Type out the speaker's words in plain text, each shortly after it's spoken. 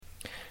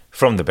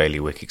From the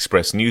Bailiwick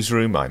Express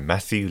newsroom, I'm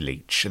Matthew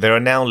Leach. There are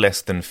now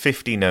less than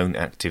 50 known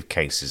active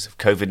cases of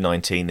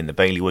COVID-19 in the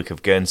Bailiwick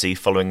of Guernsey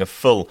following a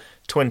full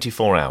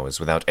 24 hours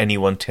without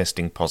anyone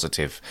testing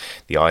positive.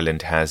 The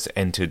island has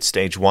entered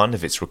stage 1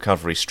 of its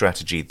recovery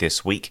strategy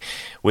this week,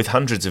 with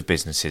hundreds of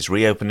businesses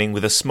reopening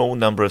with a small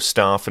number of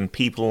staff and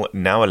people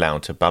now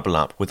allowed to bubble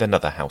up with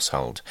another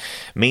household.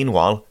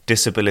 Meanwhile,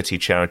 disability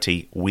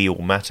charity We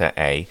All Matter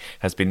A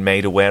has been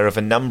made aware of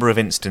a number of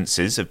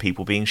instances of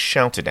people being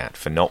shouted at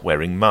for not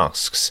wearing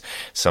masks.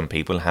 Some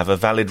people have a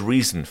valid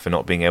reason for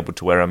not being able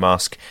to wear a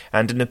mask,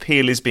 and an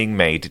appeal is being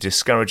made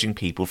discouraging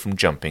people from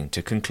jumping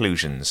to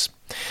conclusions.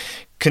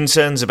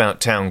 Concerns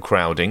about town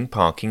crowding,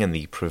 parking and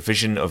the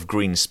provision of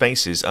green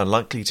spaces are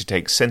likely to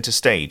take centre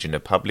stage in a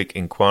public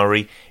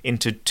inquiry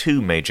into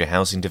two major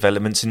housing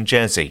developments in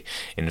Jersey.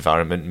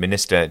 Environment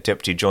Minister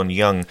Deputy John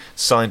Young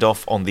signed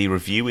off on the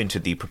review into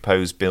the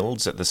proposed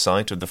builds at the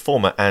site of the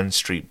former Ann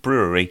Street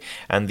Brewery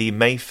and the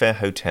Mayfair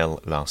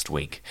Hotel last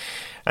week.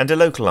 And a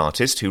local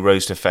artist who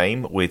rose to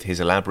fame with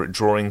his elaborate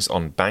drawings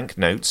on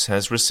banknotes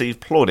has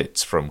received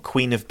plaudits from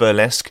Queen of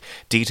Burlesque,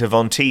 Dieter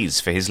Von Teese,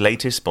 for his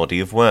latest body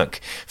of work.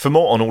 For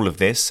more on all of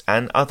this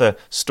and other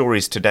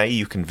stories today,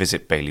 you can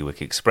visit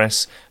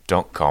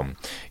bailiwickexpress.com.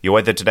 Your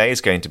weather today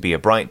is going to be a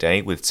bright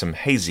day with some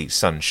hazy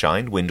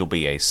sunshine. Wind will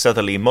be a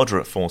southerly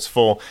moderate force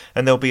 4,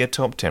 and there'll be a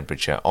top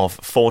temperature of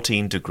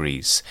 14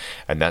 degrees.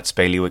 And that's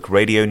Bailiwick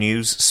Radio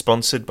News,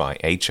 sponsored by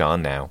HR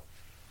Now.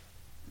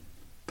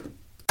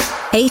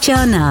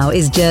 HR Now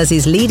is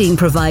Jersey's leading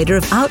provider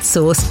of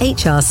outsourced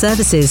HR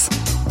services.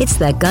 It's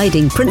their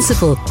guiding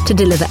principle to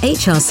deliver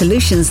HR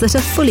solutions that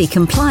are fully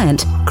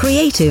compliant,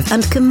 creative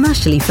and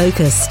commercially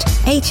focused.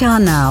 HR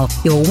Now,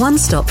 your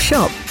one-stop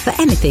shop for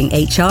anything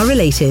HR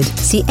related.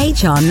 See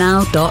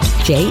hrnow.je.